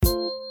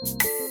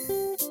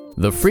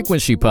The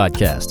Frequency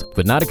Podcast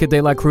with Nautica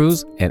De La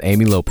Cruz and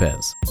Amy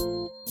Lopez.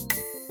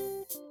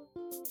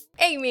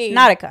 Amy.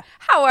 Nautica.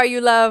 How are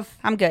you, love?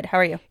 I'm good. How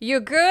are you? You're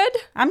good?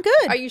 I'm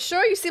good. Are you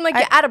sure? You seem like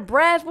you're out of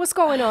breath. What's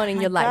going on in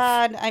your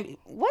life? God,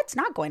 what's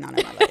not going on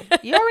in my life?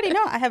 You already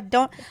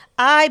know.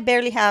 I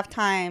barely have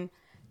time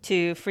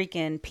to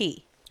freaking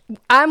pee.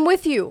 I'm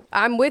with you.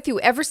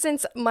 Ever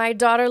since my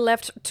daughter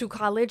left to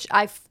college,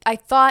 I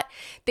thought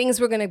things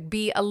were going to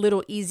be a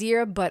little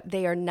easier, but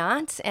they are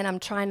not. And I'm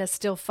trying to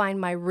still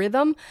find my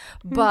rhythm.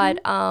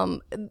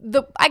 Mm-hmm.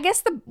 But I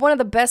guess one of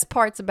the best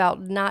parts about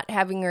not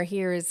having her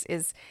here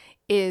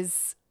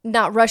is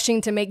not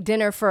rushing to make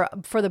dinner for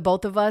the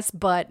both of us.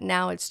 But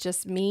now it's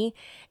just me,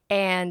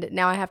 and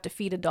now I have to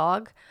feed a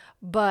dog.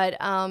 But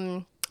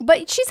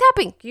she's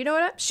happy. You know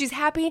what? She's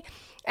happy.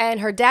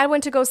 And her dad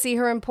went to go see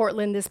her in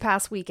Portland this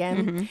past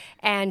weekend. Mm-hmm.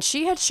 And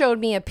she had showed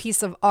me a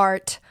piece of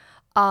art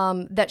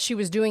that she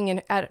was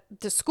doing at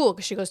the school,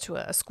 because she goes to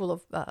a school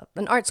of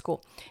an art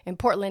school in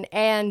Portland.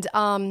 And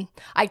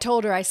I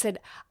told her, I said,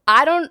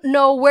 I don't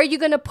know where you're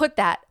going to put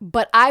that,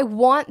 but I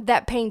want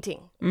that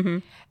painting. Mm-hmm.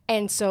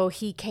 And so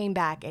he came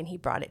back and he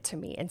brought it to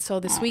me. And so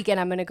this weekend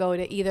I'm going to go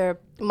to either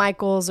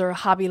Michael's or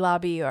Hobby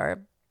Lobby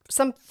or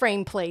some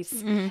frame place,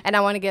 mm-hmm. and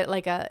I want to get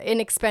like a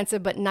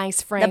inexpensive but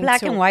nice frame. The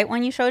black and white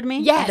one you showed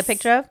me? Yes. The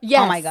picture of?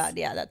 Yes. Oh my God.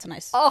 Yeah, that's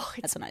nice. Oh,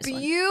 that's a nice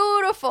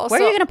beautiful. One.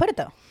 Where are you going to put it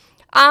though?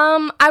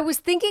 I was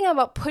thinking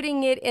about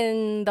putting it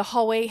in the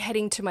hallway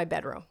heading to my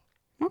bedroom.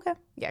 Okay.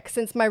 Yeah,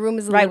 since my room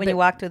is right when you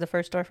walk through the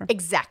first door.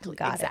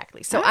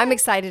 Exactly. So I'm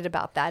excited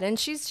about that, and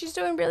she's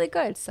doing really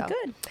good. So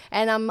good,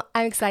 and I'm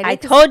excited. I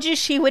told you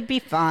she would be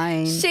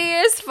fine. She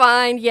is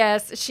fine.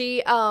 Yes,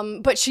 she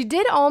but she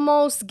did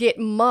almost get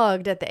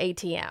mugged at the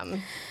ATM.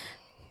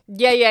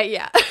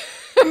 Yeah.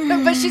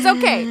 But she's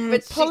okay.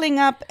 But pulling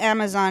up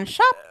Amazon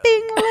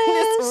shopping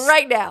list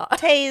right now.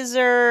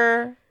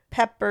 Taser,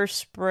 pepper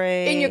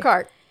spray in your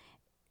cart.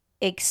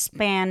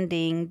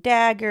 Expanding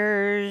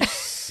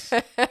daggers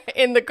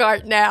in the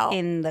cart now.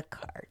 In the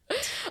cart.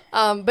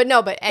 But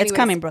anyways, it's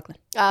coming, Brooklyn.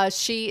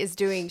 She's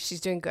doing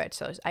good.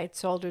 So I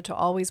told her to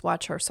always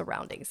watch her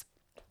surroundings.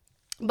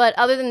 But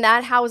other than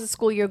that, how is the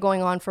school year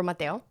going on for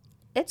Mateo?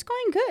 It's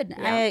going good.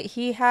 Yeah.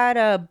 He had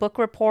a book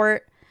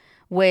report,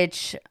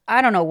 which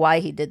I don't know why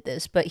he did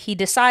this, but he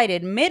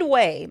decided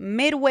midway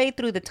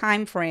through the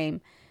time frame,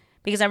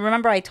 because I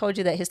remember I told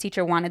you that his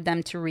teacher wanted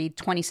them to read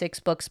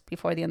 26 books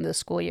before the end of the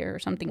school year or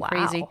something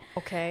crazy.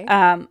 Okay.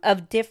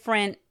 Of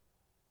different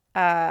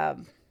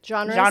genres.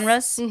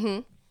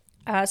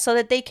 Mm-hmm. So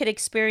that they could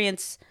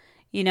experience,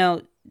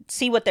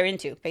 see what they're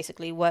into,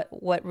 basically, what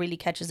really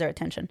catches their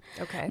attention.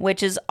 Okay.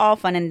 Which is all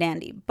fun and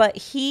dandy. But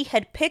he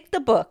had picked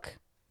the book,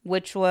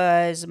 which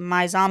was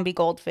My Zombie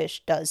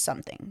Goldfish Does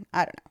Something.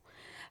 I don't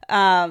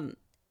know.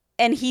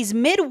 And he's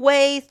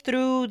midway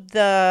through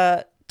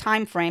the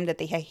time frame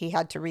that he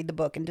had to read the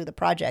book and do the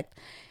project,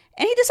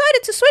 and he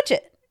decided to switch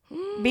it.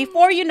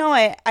 Before you know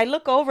it, I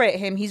look over at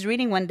him. He's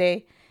reading one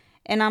day,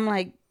 and I'm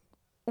like,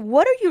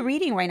 "What are you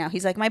reading right now?"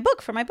 He's like, "My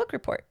book for my book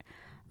report."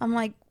 I'm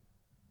like,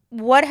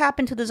 "What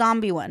happened to the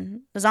zombie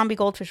one, the zombie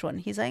goldfish one?"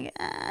 He's like,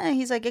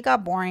 "It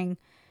got boring."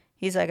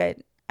 He's like,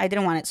 I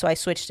didn't want it, so I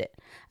switched it.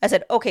 I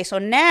said, "Okay, so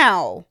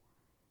now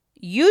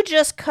you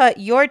just cut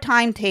your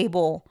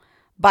timetable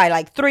by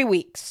like 3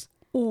 weeks."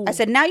 Ooh. I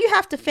said, "Now you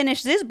have to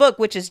finish this book,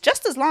 which is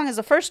just as long as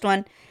the first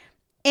one,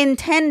 in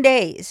 10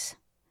 days.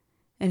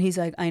 And he's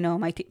like, "I know,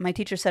 my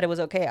teacher said it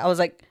was okay." I was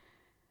like,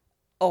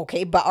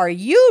 "Okay, but are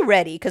you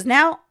ready? Because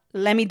now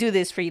let me do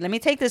this for you. Let me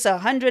take this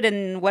 100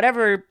 and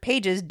whatever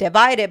pages,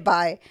 divide it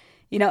by,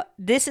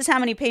 this is how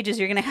many pages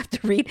you're going to have to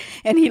read."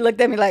 And he looked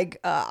at me like,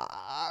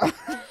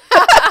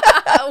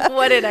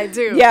 what did I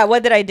do? Yeah,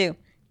 what did I do?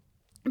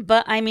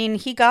 But I mean,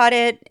 he got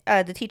it.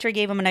 The teacher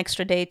gave him an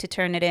extra day to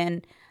turn it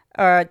in.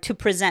 To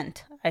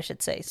present, I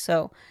should say.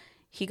 So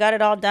he got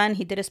it all done.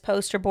 He did his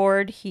poster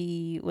board.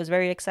 He was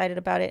very excited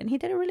about it, and he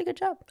did a really good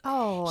job.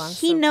 Oh,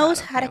 he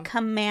knows how to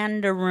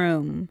command a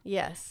room.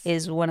 Yes,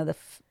 is one of the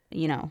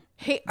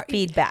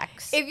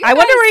feedbacks. I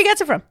wonder where he gets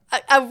it from.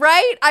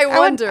 Right? I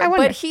wonder. wonder.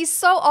 But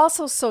he's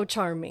also so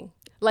charming.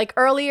 Like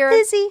earlier,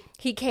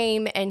 he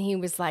came and he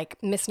was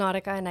like, "Miss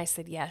Nautica," and I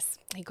said, "Yes."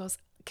 He goes,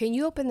 "Can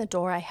you open the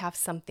door? I have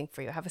something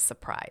for you. I have a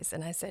surprise."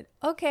 And I said,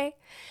 "Okay."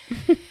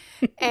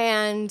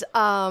 And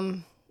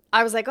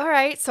I was like, "All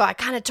right." So I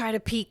kind of try to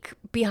peek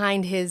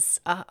behind his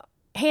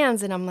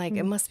hands, and I'm like,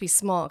 it must be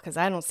small because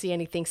I don't see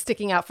anything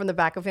sticking out from the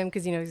back of him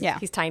because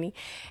he's tiny.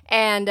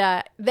 And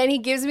then he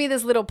gives me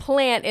this little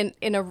plant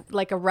in a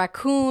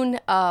raccoon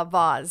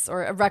vase,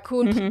 or a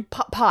raccoon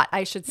pot,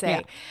 I should say.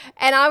 Yeah.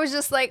 And I was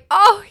just like,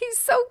 "Oh, he's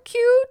so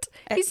cute.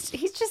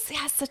 He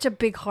has such a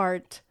big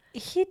heart."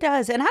 He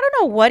does. And I don't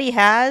know what he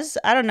has.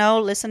 I don't know,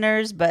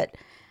 listeners, but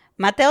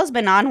Mateo's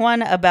been on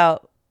one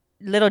about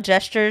little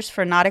gestures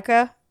for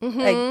Nautica. Mm-hmm.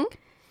 Like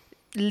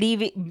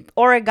leaving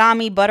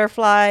origami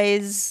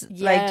butterflies.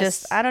 Yes. Like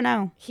just, I don't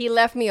know. He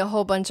left me a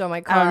whole bunch on my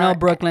car. I don't know,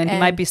 Brooklyn. He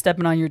might be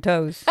stepping on your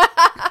toes.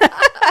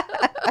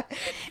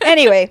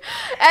 Anyways.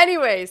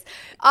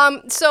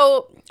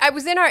 So I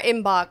was in our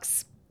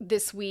inbox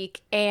this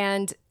week,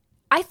 and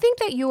I think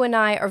that you and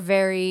I are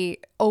very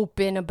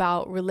open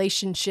about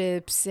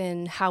relationships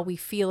and how we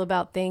feel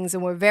about things,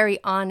 and we're very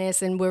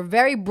honest, and we're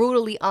very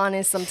brutally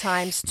honest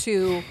sometimes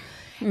too.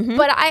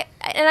 But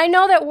I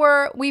know that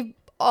we've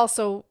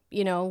also,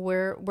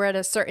 we're at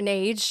a certain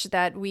age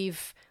that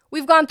we've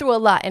gone through a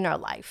lot in our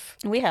life.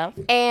 We have.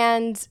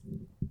 And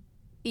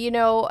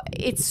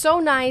it's so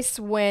nice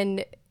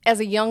when, as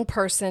a young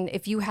person,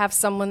 if you have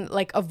someone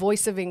like a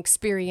voice of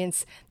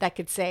experience that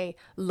could say,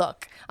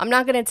 look, I'm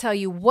not going to tell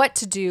you what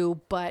to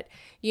do, but,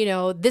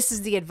 this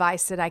is the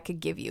advice that I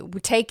could give you.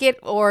 Take it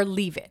or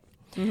leave it.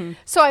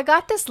 So I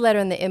got this letter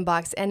in the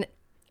inbox, and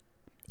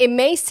it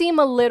may seem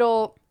a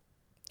little,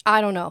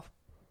 I don't know,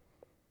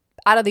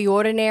 out of the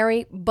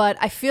ordinary, but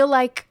I feel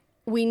like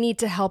we need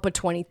to help a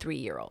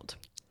 23-year-old.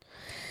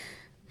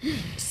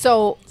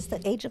 So It's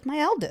the age of my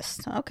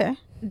eldest. Okay.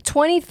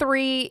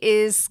 23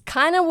 is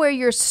kind of where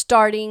you're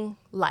starting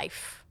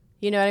life.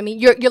 You know what I mean?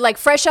 You're like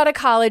fresh out of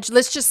college.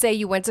 Let's just say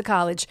you went to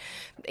college.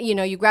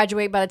 You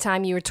graduate by the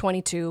time you were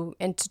 22.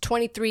 And to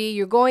 23,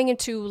 you're going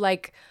into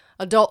like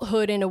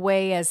adulthood in a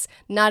way, as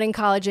not in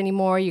college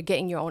anymore. You're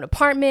getting your own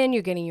apartment.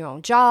 You're getting your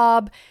own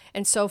job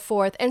and so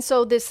forth. And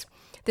so this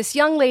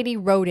young lady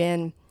wrote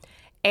in,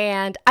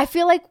 and I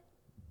feel like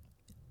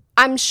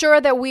I'm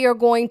sure that we are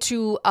going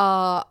to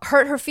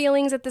hurt her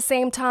feelings at the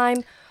same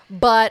time.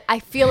 But I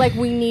feel like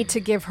we need to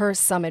give her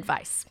some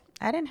advice.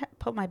 I didn't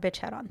put my bitch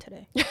hat on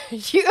today.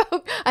 You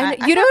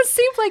don't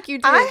seem like you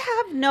do. I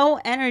have no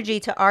energy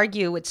to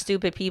argue with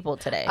stupid people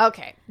today.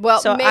 Okay.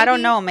 Well, so maybe, I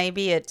don't know.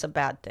 Maybe it's a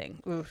bad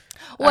thing. Oof.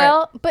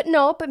 Well, but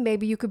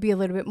maybe you could be a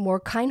little bit more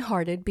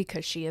kind-hearted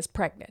because she is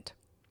pregnant.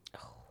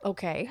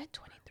 Okay. At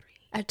 23.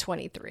 At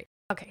 23.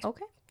 Okay.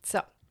 Okay.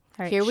 So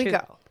right, here we shoot.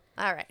 go.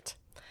 All right.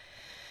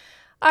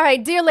 All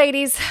right, dear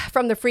ladies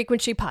from the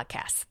Frequency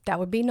Podcast. That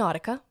would be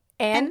Nautica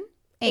and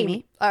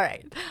Amy. All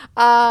right.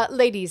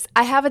 Ladies,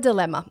 I have a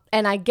dilemma,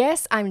 and I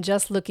guess I'm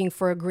just looking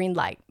for a green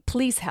light.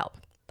 Please help.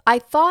 I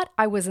thought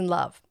I was in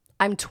love.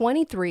 I'm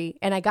 23,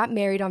 and I got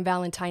married on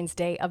Valentine's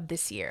Day of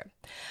this year.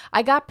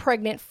 I got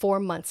pregnant 4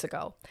 months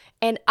ago,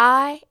 and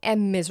I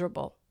am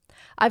miserable.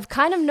 I've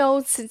kind of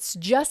known since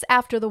just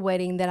after the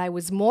wedding that I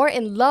was more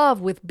in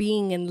love with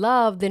being in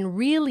love than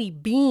really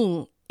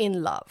being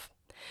in love.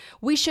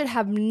 We should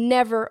have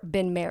never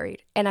been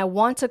married, and I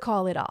want to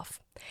call it off.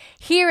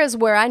 Here is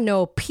where I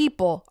know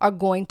people are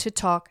going to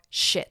talk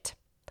shit.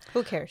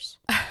 Who cares?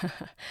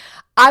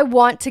 I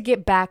want to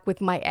get back with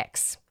my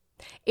ex.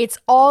 It's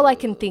all I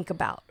can think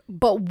about.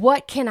 But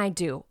what can I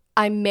do?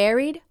 I'm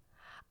married.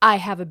 I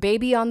have a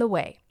baby on the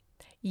way.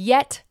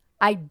 Yet,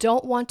 I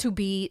don't want to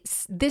be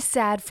this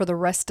sad for the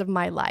rest of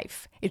my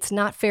life. It's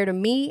not fair to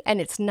me,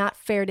 and it's not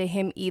fair to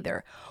him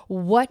either.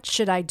 What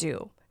should I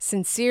do?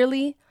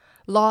 Sincerely,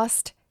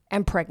 lost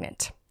and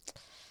pregnant.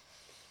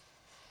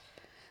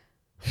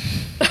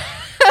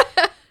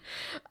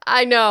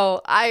 I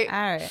know. All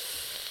right.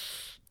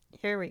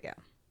 Here we go.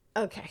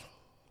 Okay.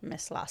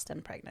 Miss Lost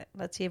and Pregnant.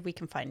 Let's see if we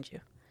can find you.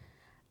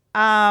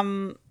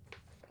 I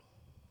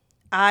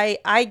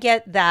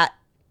get that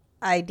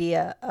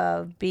idea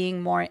of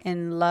being more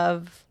in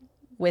love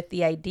with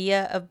the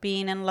idea of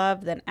being in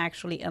love than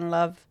actually in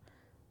love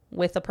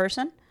with a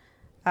person.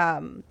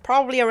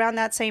 Probably around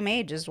that same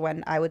age is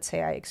when I would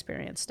say I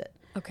experienced it.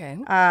 Okay.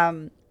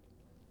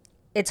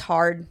 It's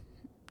hard.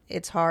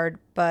 It's hard,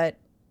 but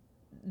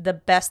the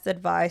best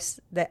advice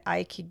that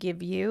I could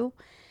give you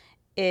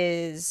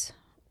is,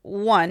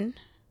 one,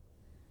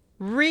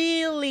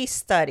 really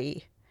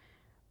study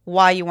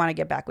why you want to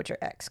get back with your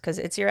ex, because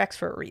it's your ex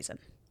for a reason.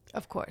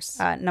 Of course.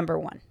 Number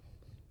one.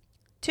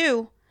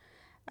 Two,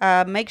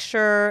 make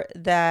sure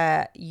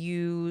that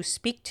you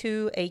speak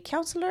to a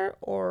counselor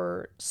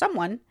or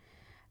someone,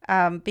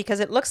 because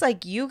it looks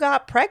like you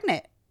got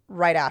pregnant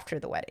right after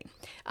the wedding.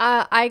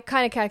 I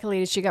kind of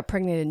calculated she got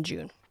pregnant in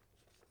June.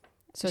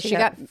 So she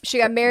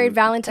got married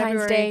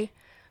Valentine's February. Day.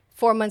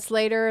 4 months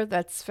later,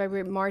 that's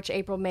February, March,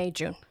 April, May,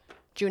 June.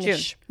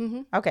 June-ish.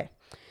 Mm-hmm. Okay.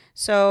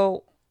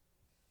 So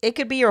it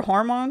could be your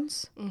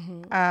hormones.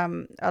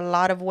 Mm-hmm. A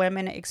lot of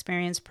women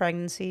experience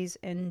pregnancies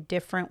in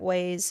different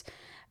ways.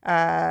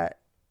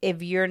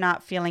 If you're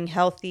not feeling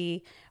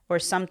healthy or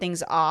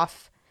something's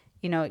off,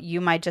 you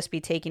might just be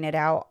taking it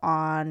out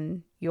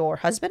on your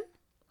husband.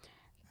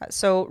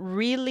 So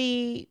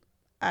really,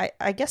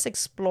 I guess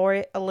explore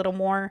it a little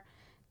more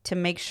to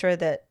make sure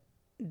that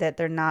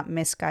they're not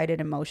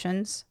misguided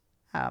emotions.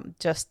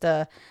 Just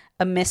a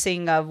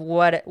missing of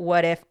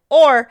what if,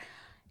 or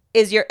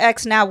is your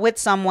ex now with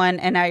someone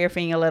and now you're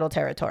feeling a little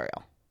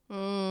territorial.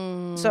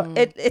 So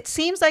it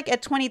seems like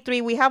at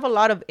 23, we have a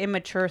lot of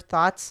immature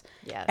thoughts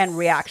and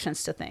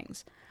reactions to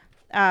things.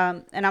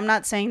 And I'm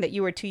not saying that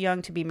you were too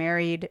young to be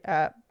married.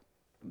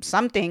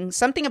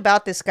 Something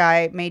about this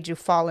guy made you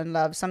fall in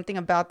love. Something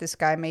about this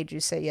guy made you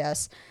say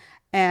yes.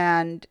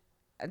 And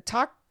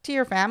talk to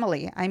your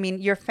family. I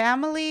mean, your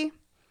family,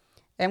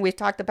 and we've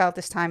talked about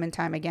this time and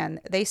time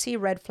again, they see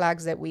red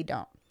flags that we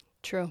don't.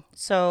 True.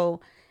 So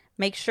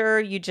make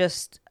sure you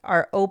just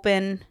are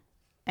open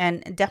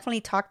and definitely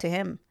talk to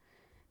him,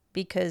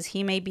 because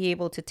he may be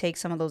able to take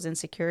some of those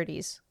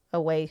insecurities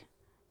a way.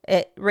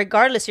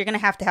 Regardless, you're going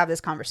to have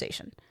this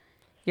conversation.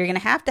 You're going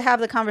to have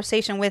the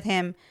conversation with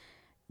him.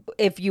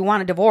 If you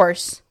want a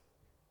divorce,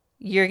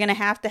 you're going to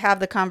have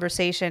the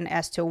conversation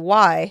as to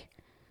why.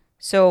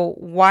 So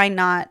why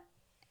not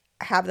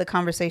have the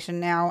conversation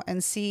now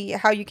and see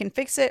how you can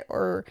fix it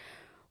or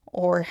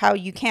how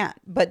you can't.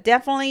 But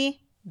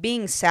definitely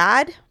being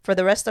sad for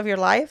the rest of your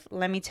life.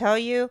 Let me tell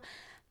you,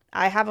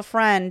 I have a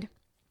friend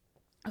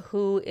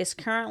who is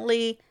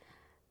currently,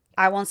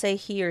 I won't say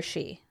he or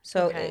she,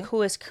 so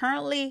who is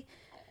currently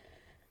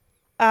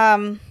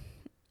now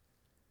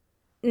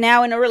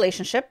in a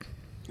relationship,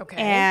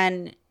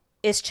 and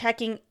is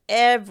checking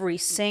every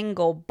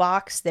single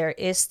box there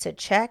is to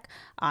check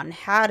on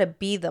how to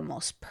be the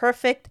most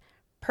perfect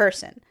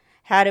person,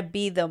 how to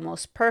be the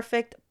most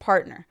perfect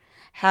partner,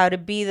 how to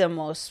be the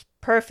most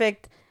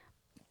perfect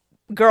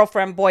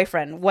girlfriend,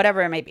 boyfriend,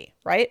 whatever it may be,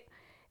 right?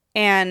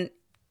 And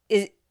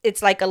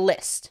it's like a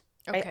list.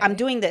 Right? I'm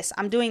doing this.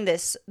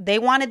 They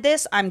wanted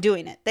this. I'm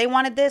doing it. They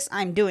wanted this.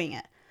 I'm doing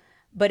it.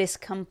 But it's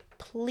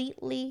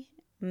completely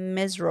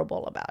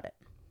miserable about it.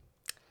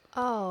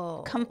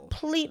 Oh.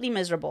 Completely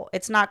miserable.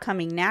 It's not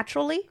coming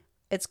naturally.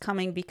 It's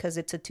coming because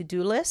it's a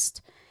to-do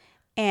list.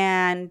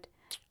 And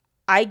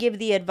I give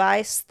the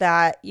advice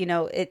that,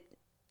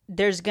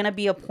 there's going to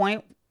be a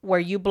point where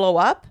you blow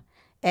up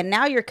and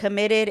now you're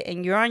committed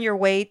and you're on your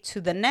way to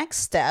the next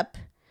step.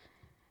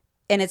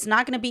 And it's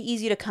not going to be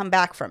easy to come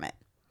back from it.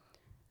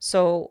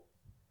 So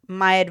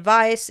my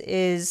advice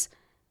is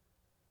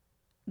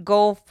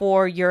go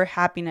for your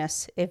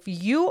happiness. If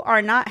you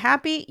are not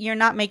happy, you're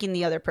not making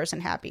the other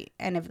person happy.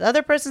 And if the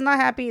other person's not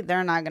happy,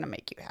 they're not going to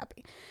make you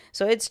happy.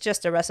 So it's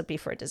just a recipe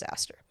for a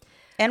disaster.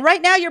 And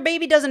right now, your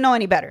baby doesn't know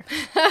any better.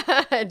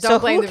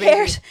 Don't blame the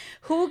baby.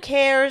 Who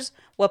cares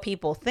what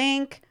people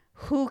think?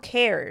 Who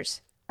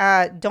cares?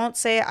 Don't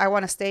say, I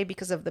want to stay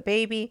because of the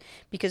baby.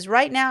 Because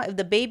right now, if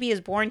the baby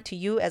is born to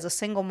you as a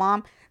single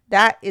mom,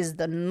 that is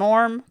the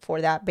norm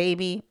for that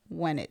baby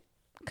when it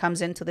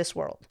comes into this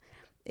world.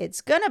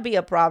 It's going to be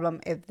a problem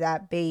if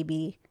that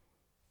baby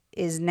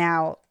is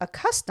now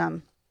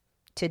accustomed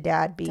to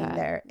dad being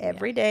there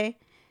every day.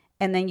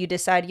 And then you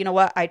decide, you know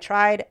what? I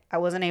tried. I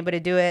wasn't able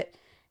to do it.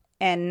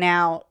 And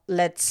now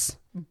let's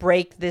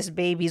break this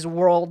baby's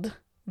world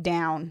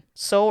down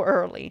so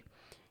early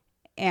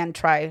and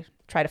try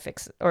to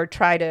fix it or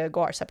try to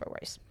go our separate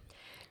ways.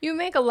 You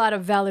make a lot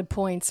of valid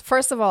points.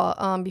 First of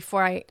all,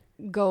 before I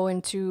go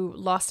into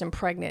Lost and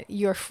Pregnant,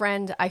 your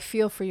friend, I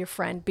feel for your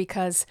friend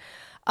because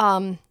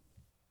we're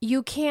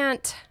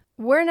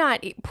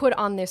not put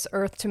on this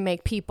earth to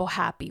make people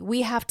happy.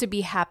 We have to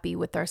be happy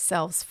with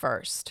ourselves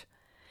first.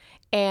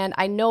 And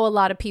I know a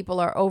lot of people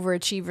are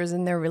overachievers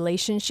in their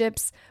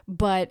relationships,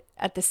 but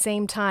at the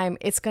same time,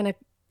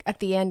 at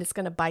the end, it's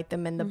going to bite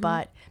them in the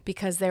butt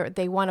because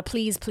they want to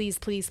please,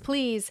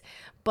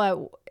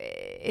 but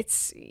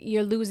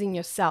you're losing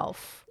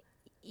yourself.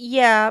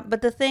 Yeah,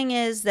 but the thing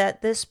is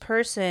that this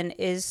person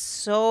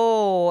it's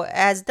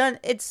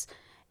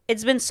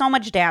been so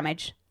much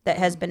damage that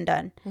has been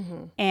done.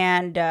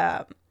 And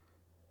that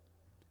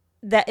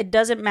it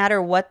doesn't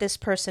matter what this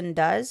person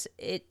does,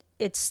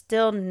 it's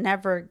still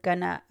never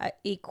gonna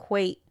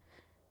equate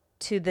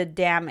to the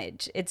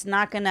damage. It's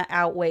not gonna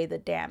outweigh the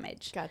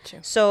damage.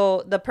 Gotcha.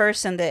 So the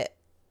person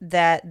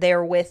that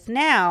they're with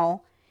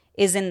now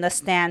is in the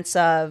stance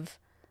of,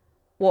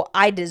 well,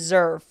 I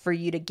deserve for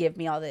you to give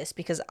me all this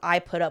because I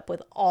put up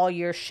with all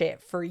your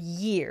shit for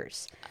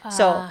years.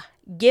 So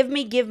give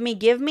me,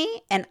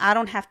 and I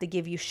don't have to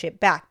give you shit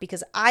back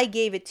because I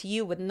gave it to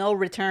you with no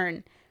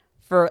return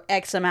for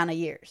X amount of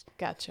years.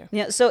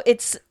 Gotcha. So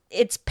it's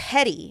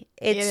petty.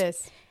 It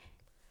is.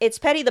 It's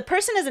petty. The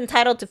person is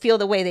entitled to feel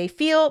the way they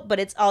feel,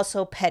 but it's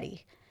also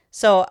petty.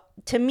 So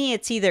to me,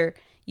 it's either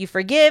you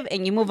forgive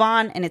and you move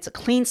on and it's a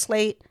clean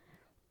slate,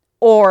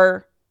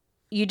 or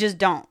you just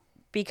don't.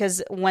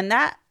 Because when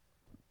that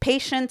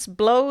patience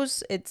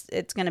blows,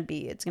 it's gonna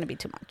be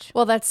too much.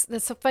 Well, that's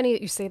so funny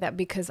that you say that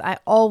because I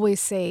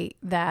always say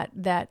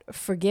that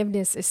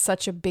forgiveness is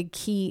such a big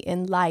key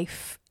in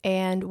life,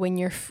 and when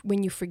you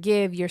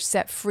forgive, you're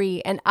set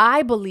free. And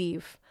I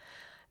believe,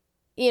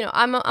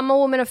 I'm a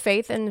woman of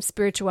faith and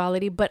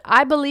spirituality, but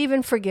I believe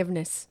in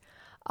forgiveness.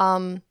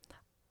 And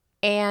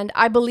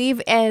I believe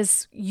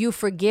as you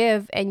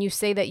forgive and you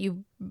say that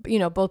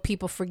both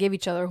people forgive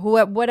each other,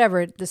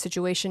 whatever the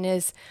situation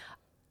is,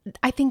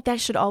 I think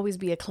that should always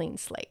be a clean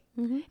slate.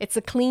 It's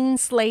a clean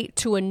slate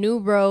to a new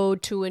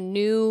road, to a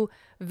new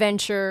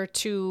venture,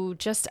 to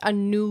just a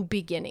new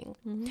beginning.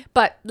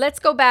 But let's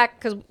go back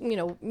because,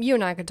 you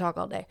and I could talk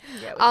all day.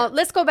 Yeah,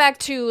 let's go back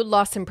to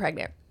Lost and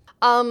Pregnant.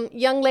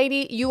 Young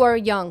lady, you are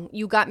young.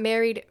 You got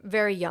married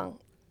very young.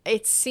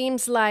 It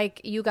seems like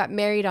you got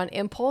married on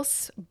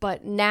impulse,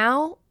 but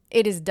now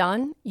it is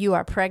done. You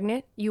are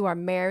pregnant. You are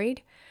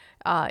married.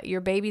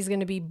 Your baby's going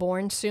to be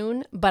born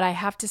soon. But I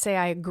have to say,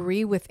 I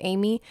agree with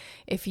Amy.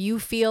 If you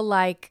feel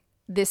like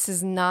this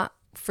is not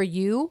for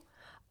you,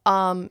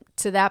 to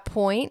that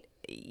point,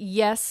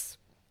 yes,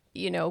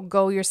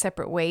 go your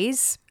separate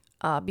ways.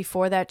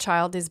 before that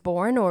child is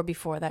born or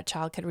before that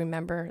child could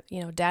remember,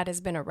 dad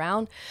has been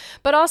around.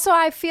 But also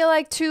I feel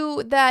like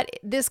too that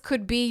this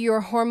could be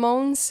your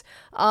hormones.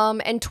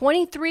 And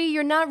 23,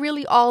 you're not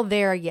really all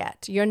there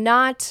yet.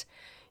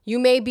 You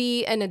may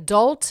be an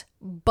adult,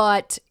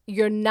 but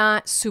you're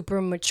not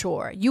super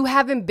mature. You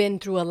haven't been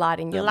through a lot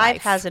in your life.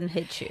 Life hasn't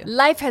hit you.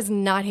 Life has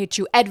not hit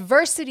you.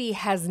 Adversity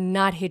has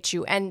not hit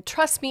you. And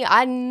trust me,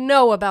 I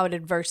know about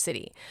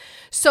adversity.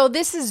 So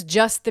this is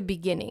just the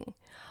beginning.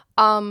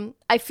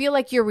 I feel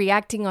like you're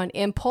reacting on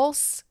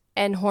impulse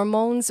and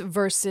hormones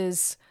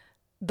versus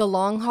the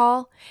long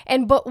haul.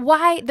 But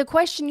why? The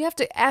question you have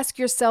to ask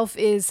yourself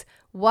is,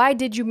 why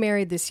did you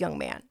marry this young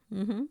man?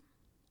 Mm-hmm.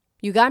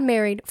 You got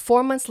married.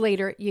 4 months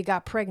later, you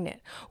got pregnant.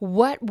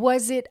 What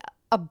was it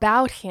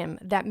about him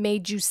that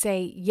made you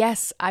say,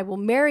 yes, I will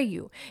marry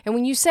you? And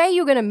when you say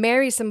you're going to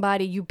marry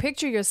somebody, you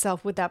picture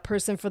yourself with that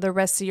person for the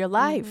rest of your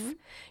life,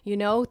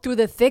 through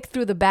the thick,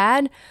 through the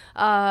bad,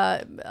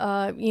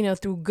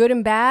 through good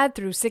and bad,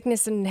 through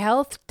sickness and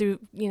health, through,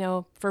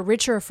 for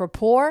richer or for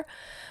poor.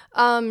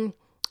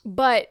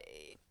 But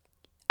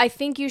I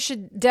think you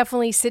should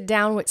definitely sit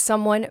down with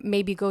someone,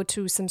 maybe go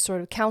to some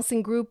sort of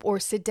counseling group or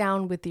sit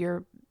down with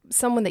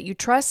someone that you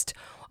trust,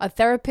 a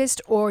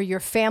therapist or your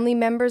family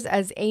members,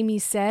 as Amy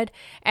said,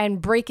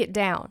 and break it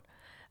down.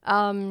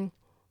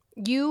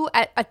 You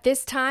at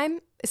this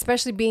time,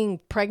 especially being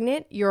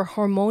pregnant, you're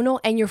hormonal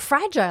and you're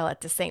fragile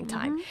at the same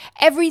time. Mm-hmm.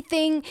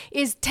 Everything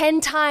is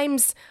 10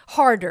 times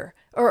harder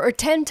or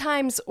 10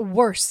 times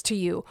worse to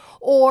you,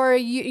 or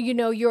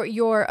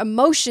your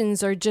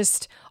emotions are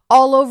just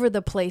all over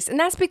the place. And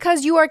that's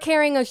because you are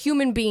carrying a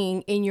human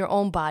being in your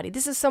own body.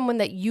 This is someone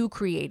that you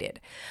created.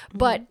 Mm-hmm.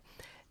 But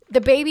the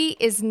baby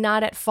is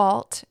not at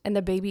fault, and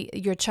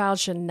your child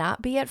should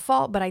not be at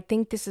fault. But I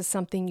think this is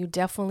something you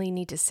definitely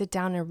need to sit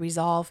down and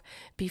resolve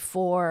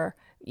before,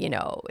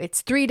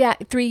 it's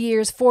 3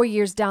 years, 4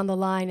 years down the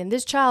line. And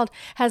this child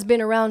has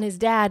been around his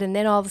dad, and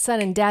then all of a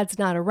sudden dad's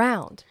not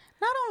around.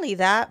 Not only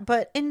that,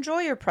 but enjoy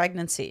your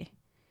pregnancy.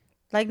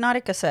 Like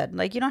Nautica said,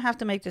 you don't have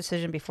to make the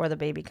decision before the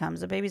baby comes.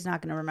 The baby's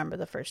not going to remember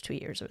the first 2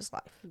 years of his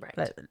life. Right.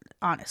 But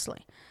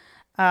honestly.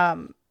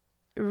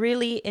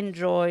 Really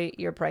enjoy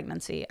your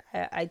pregnancy.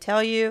 I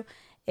tell you,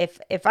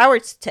 if I were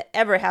to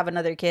ever have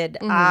another kid,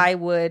 mm-hmm. I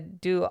would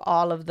do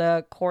all of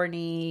the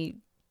corny,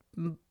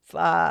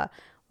 what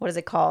is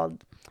it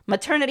called?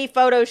 Maternity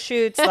photo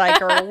shoots,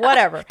 or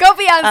whatever. Go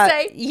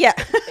Beyonce. Yeah.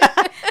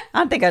 I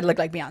don't think I'd look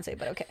like Beyonce,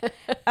 but okay.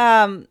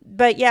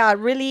 But yeah,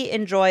 really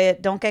enjoy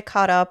it. Don't get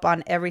caught up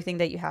on everything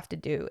that you have to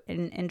do,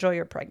 and enjoy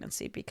your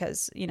pregnancy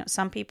because,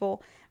 some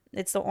people,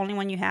 it's the only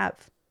one you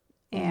have,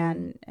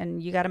 and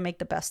you got to make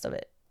the best of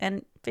it.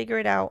 And figure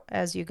it out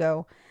as you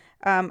go.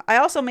 I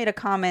also made a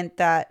comment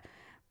that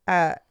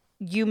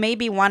you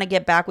maybe want to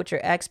get back with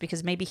your ex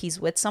because maybe he's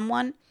with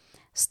someone.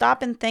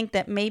 Stop and think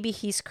that maybe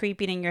he's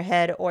creeping in your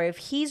head, or if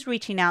he's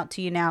reaching out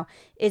to you now,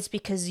 it's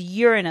because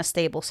you're in a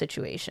stable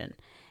situation.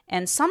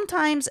 And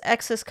sometimes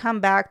exes come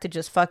back to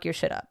just fuck your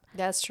shit up.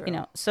 That's true.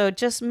 So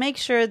just make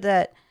sure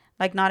that,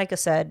 like Nautica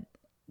said,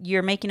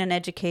 you're making an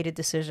educated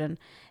decision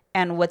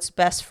and what's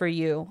best for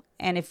you.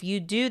 And if you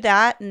do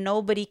that,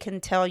 nobody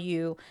can tell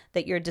you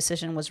that your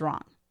decision was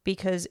wrong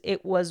because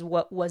it was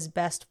what was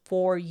best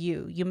for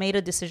you. You made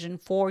a decision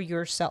for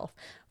yourself,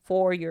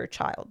 for your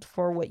child,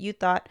 for what you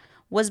thought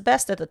was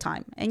best at the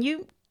time. And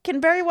you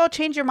can very well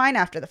change your mind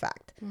after the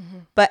fact. Mm-hmm.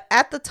 But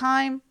at the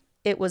time,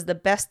 it was the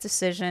best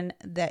decision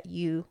that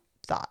you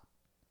thought.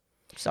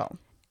 So...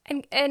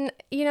 And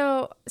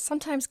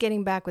sometimes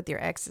getting back with your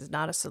ex is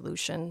not a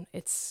solution.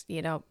 It's,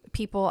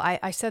 people,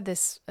 I said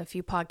this a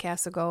few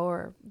podcasts ago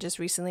or just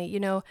recently,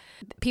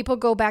 people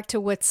go back to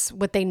what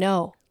they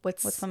know.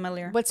 What's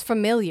familiar. What's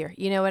familiar.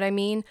 You know what I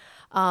mean?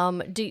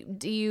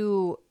 Do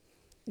you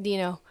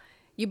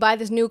buy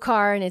this new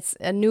car and it's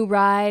a new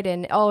ride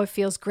and, it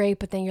feels great.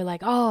 But then you're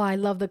like, I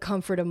love the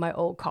comfort of my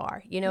old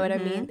car. You know what I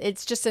mean?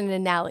 It's just an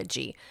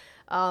analogy.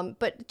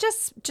 But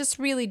just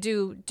really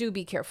do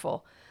be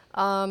careful.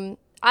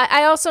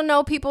 I also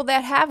know people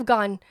that have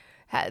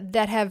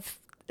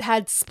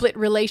had split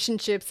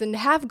relationships and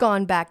have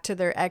gone back to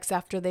their ex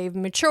after they've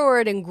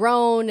matured and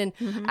grown. And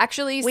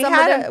actually, we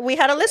had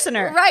a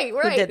listener, right,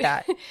 who did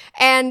that,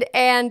 and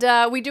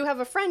we do have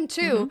a friend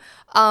too.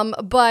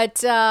 But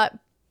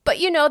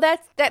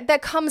that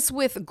comes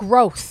with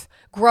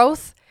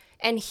growth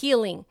and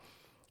healing.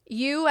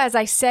 You, as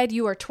I said,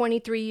 you are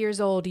 23 years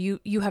old.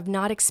 You have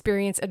not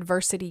experienced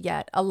adversity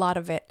yet. A lot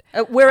of it.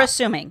 We're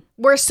assuming.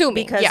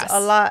 Because yes. a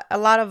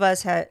lot of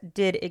us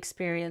did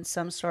experience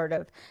some sort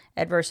of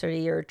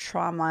adversity or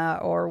trauma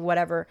or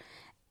whatever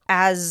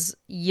as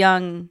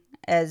young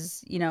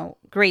as,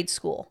 grade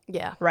school.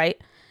 Yeah.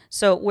 Right?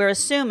 So we're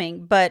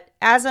assuming, but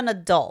as an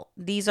adult,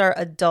 these are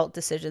adult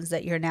decisions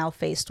that you're now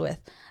faced with.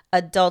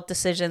 Adult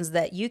decisions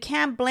that you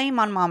can't blame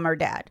on mom or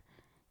dad.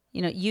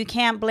 You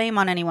can't blame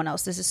on anyone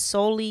else. This is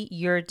solely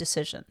your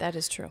decision. That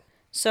is true.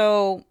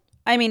 So,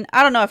 I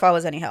don't know if I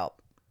was any help.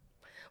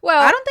 Well,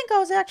 I don't think I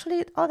was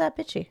actually all that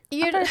bitchy.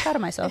 You- I'm very proud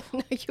of myself.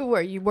 No, you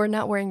were. You were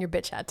not wearing your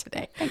bitch hat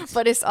today.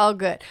 But it's all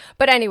good.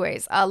 But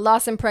anyways,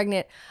 lost and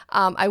pregnant.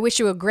 I wish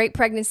you a great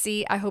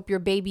pregnancy. I hope your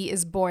baby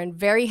is born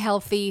very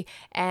healthy.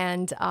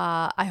 And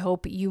I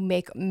hope you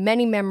make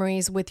many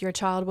memories with your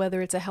child,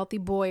 whether it's a healthy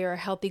boy or a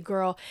healthy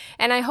girl.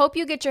 And I hope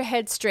you get your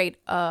head straight,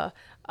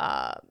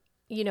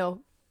 you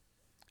know,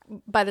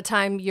 by the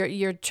time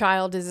your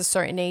child is a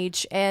certain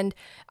age. And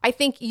I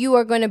think you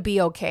are going to be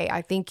okay.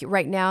 I think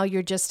right now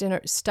you're just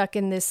stuck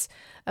in this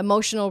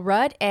emotional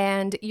rut,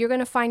 and you're going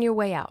to find your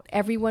way out.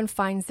 Everyone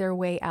finds their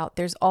way out.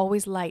 There's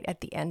always light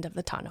at the end of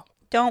the tunnel.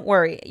 Don't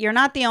worry. You're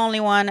not the only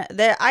one.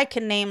 That I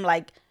can name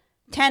like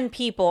 10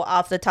 people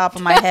off the top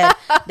of my head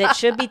that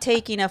should be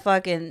taking a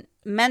fucking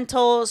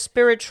mental,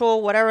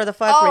 spiritual, whatever the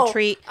fuck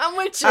retreat. I'm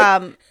with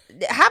you.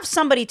 Have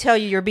somebody tell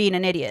you you're being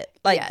an idiot.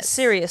 Like, Yes.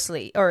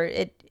 seriously. Or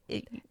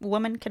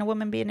can a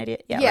woman be an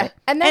idiot? Yeah. Right.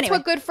 And that's Anyway.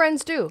 what good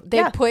friends do.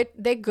 They put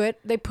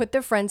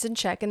their friends in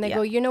check, and they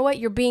go, you know what?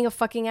 You're being a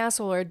fucking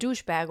asshole or a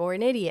douchebag or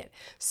an idiot.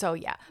 So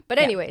yeah. But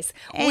anyways,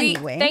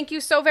 Anyway. thank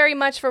you so very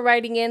much for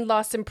writing in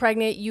Lost and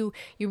Pregnant. You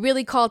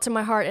really called to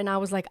my heart, and I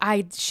was like,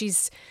 she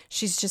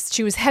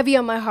was heavy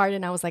on my heart,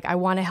 and I was like, I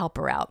want to help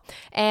her out.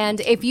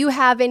 And if you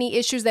have any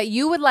issues that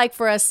you would like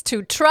for us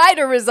to try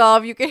to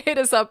resolve, you can hit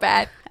us up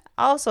at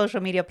all social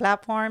media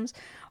platforms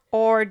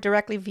or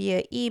directly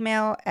via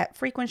email at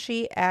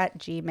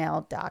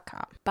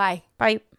frequency@gmail.com. Bye. Bye.